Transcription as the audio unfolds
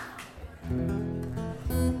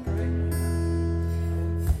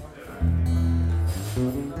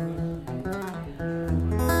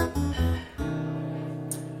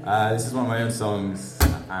This is one of my own songs,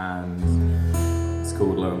 and it's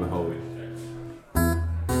called Lo and Behold.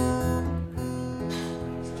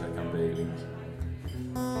 Let's check out Bailey.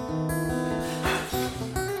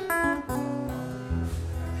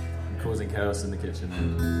 I'm causing chaos in the kitchen.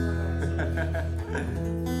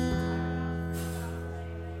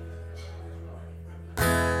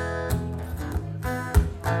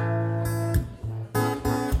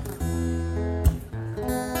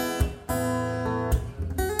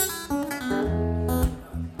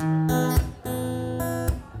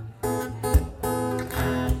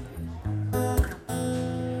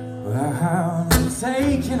 I'm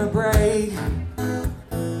taking a break,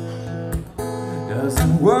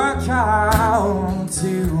 doesn't work out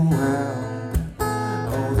too well.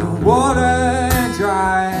 Oh, the water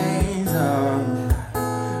dries up.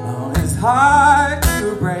 Oh, it's hard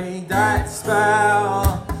to break that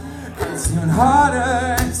spell. It's even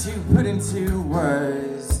harder to put into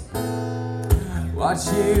words what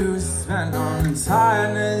you spent on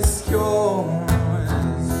tiredness cures.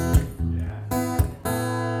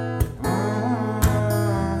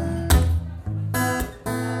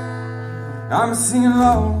 I'm singing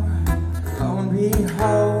low, lo and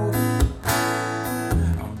behold,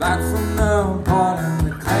 I'm back from the bottom,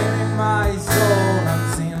 reclaiming my soul.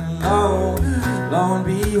 I'm singing low, lo and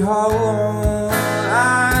behold,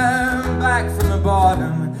 I'm back from the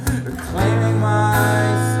bottom, reclaiming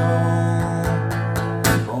my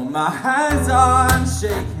soul. Oh, my hands are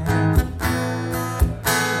shaking.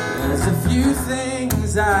 There's a few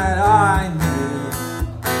things that I need.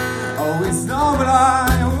 Oh, it's not what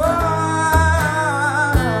I want.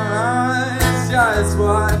 Just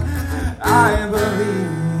what I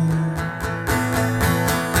believe.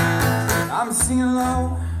 I'm singing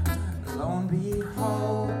low, lo and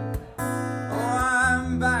behold. Oh,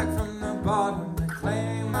 I'm back from the bottom,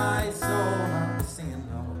 reclaiming my soul. I'm singing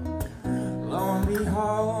low, lo and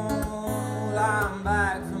behold. I'm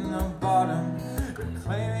back from the bottom,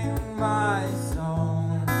 reclaiming my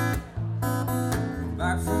soul.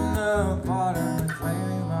 Back from the bottom,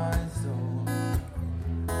 reclaiming my soul.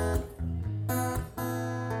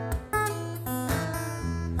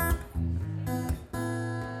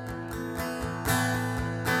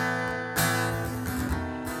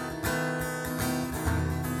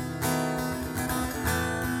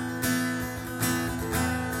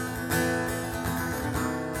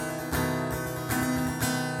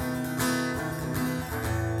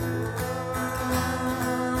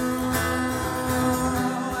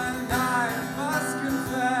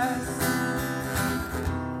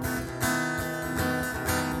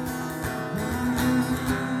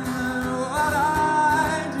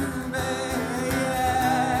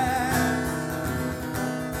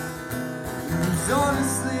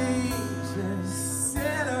 Honestly, just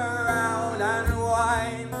sit around and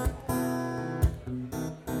whine.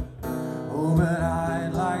 Oh, but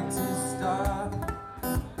I'd like to stop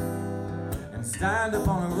and stand up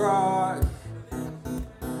on a rock,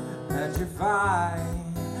 petrified,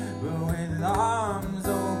 but with arms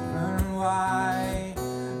open wide,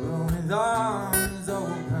 but with arms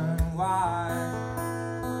open wide.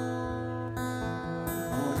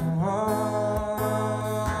 Oh,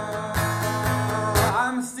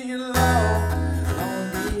 I'm singing low, lo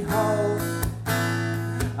and behold.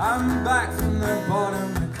 I'm back from the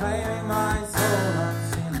bottom, reclaiming my soul. I'm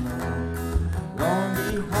singing low, lo and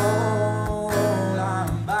behold. I'm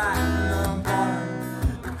back from the bottom,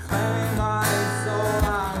 reclaiming my soul.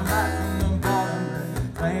 I'm back from the bottom,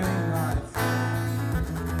 reclaiming my soul.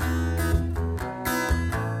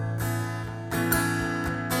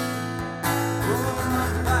 Oh,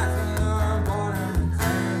 I'm back from the bottom,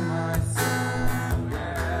 reclaiming my soul.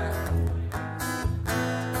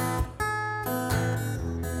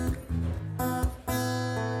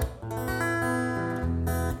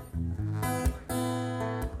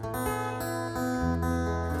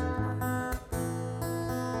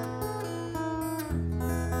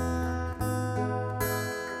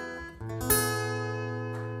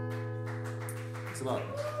 Thanks a lot.